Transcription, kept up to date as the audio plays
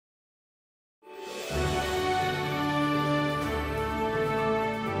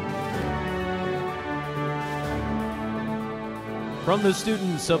From the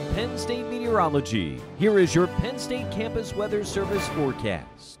students of Penn State Meteorology, here is your Penn State Campus Weather Service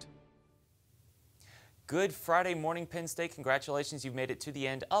forecast. Good Friday morning, Penn State. Congratulations, you've made it to the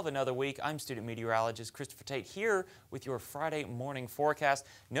end of another week. I'm student meteorologist Christopher Tate here with your Friday morning forecast.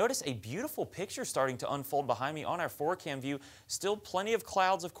 Notice a beautiful picture starting to unfold behind me on our 4Cam view. Still plenty of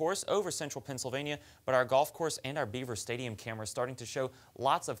clouds, of course, over central Pennsylvania, but our golf course and our Beaver Stadium cameras starting to show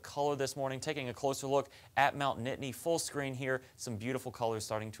lots of color this morning. Taking a closer look at Mount Nittany, full screen here. Some beautiful colors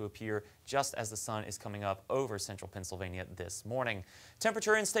starting to appear just as the sun is coming up over central Pennsylvania this morning.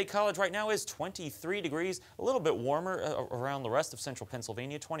 Temperature in State College right now is 23 degrees, a little bit warmer around the rest of central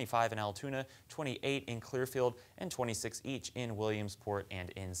Pennsylvania, 25 in Altoona, 28 in Clearfield, and 26 each in Williamsport and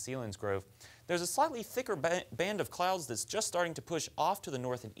in Selinsgrove. There's a slightly thicker band of clouds that's just starting to push off to the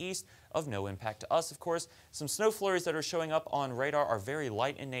north and east, of no impact to us, of course. Some snow flurries that are showing up on radar are very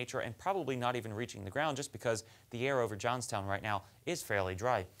light in nature and probably not even reaching the ground just because the air over Johnstown right now is fairly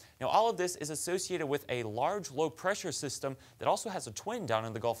dry. Now, all of this is associated with a large low pressure system that also has a twin down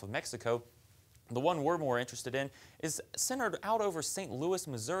in the Gulf of Mexico. The one we're more interested in is centered out over St. Louis,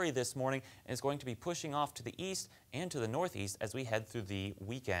 Missouri this morning and is going to be pushing off to the east and to the northeast as we head through the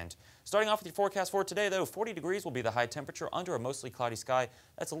weekend. Starting off with your forecast for today, though, 40 degrees will be the high temperature under a mostly cloudy sky.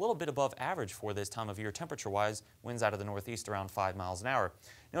 That's a little bit above average for this time of year temperature-wise. Winds out of the northeast around 5 miles an hour.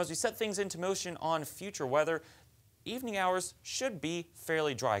 Now, as we set things into motion on future weather, evening hours should be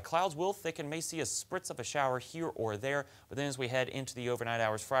fairly dry. Clouds will thicken, may see a spritz of a shower here or there, but then as we head into the overnight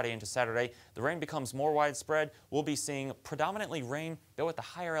hours Friday into Saturday, the rain becomes more widespread. We'll be seeing predominantly rain, though at the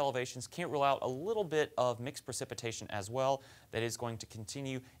higher elevations. Can't rule out a little bit of mixed precipitation as well. That is going to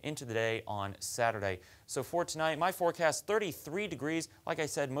continue into the day on Saturday. So for tonight, my forecast 33 degrees. Like I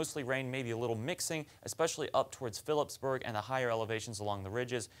said, mostly rain, maybe a little mixing, especially up towards Phillipsburg and the higher elevations along the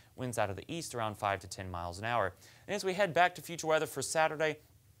ridges. Winds out of the east around 5 to 10 miles an hour. And as we head back to future weather for Saturday,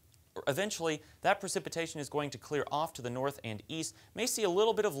 eventually, that precipitation is going to clear off to the north and east. May see a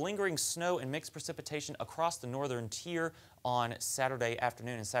little bit of lingering snow and mixed precipitation across the northern tier on Saturday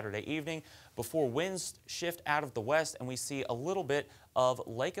afternoon and Saturday evening before winds shift out of the west and we see a little bit of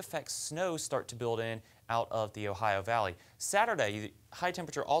lake effect snow start to build in out of the Ohio Valley. Saturday, high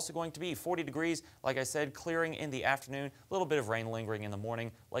temperature also going to be 40 degrees. Like I said, clearing in the afternoon, a little bit of rain lingering in the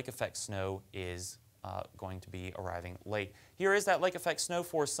morning. Lake effect snow is going to be arriving late. Here is that lake effect snow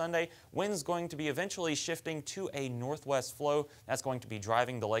for Sunday. Winds going to be eventually shifting to a northwest flow. That's going to be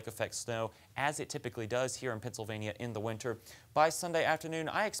driving the lake effect snow as it typically does here in Pennsylvania in the winter. By Sunday afternoon,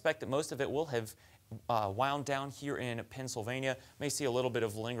 I expect that most of it will have wound down here in Pennsylvania. May see a little bit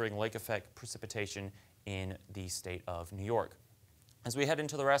of lingering lake effect precipitation in the state of New York. As we head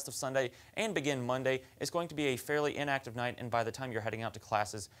into the rest of Sunday and begin Monday, it's going to be a fairly inactive night, and by the time you're heading out to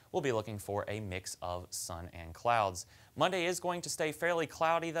classes, we'll be looking for a mix of sun and clouds. Monday is going to stay fairly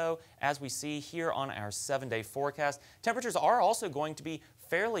cloudy, though, as we see here on our 7-day forecast. Temperatures are also going to be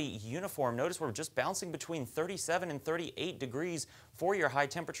fairly uniform. Notice we're just bouncing between 37 and 38 degrees for your high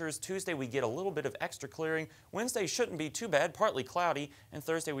temperatures. Tuesday, we get a little bit of extra clearing. Wednesday shouldn't be too bad, partly cloudy. And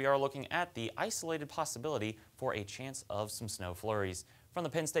Thursday, we are looking at the isolated possibility for a chance of some snow flurries. From the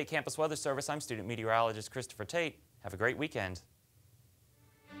Penn State Campus Weather Service, I'm student meteorologist Christopher Tate. Have a great weekend.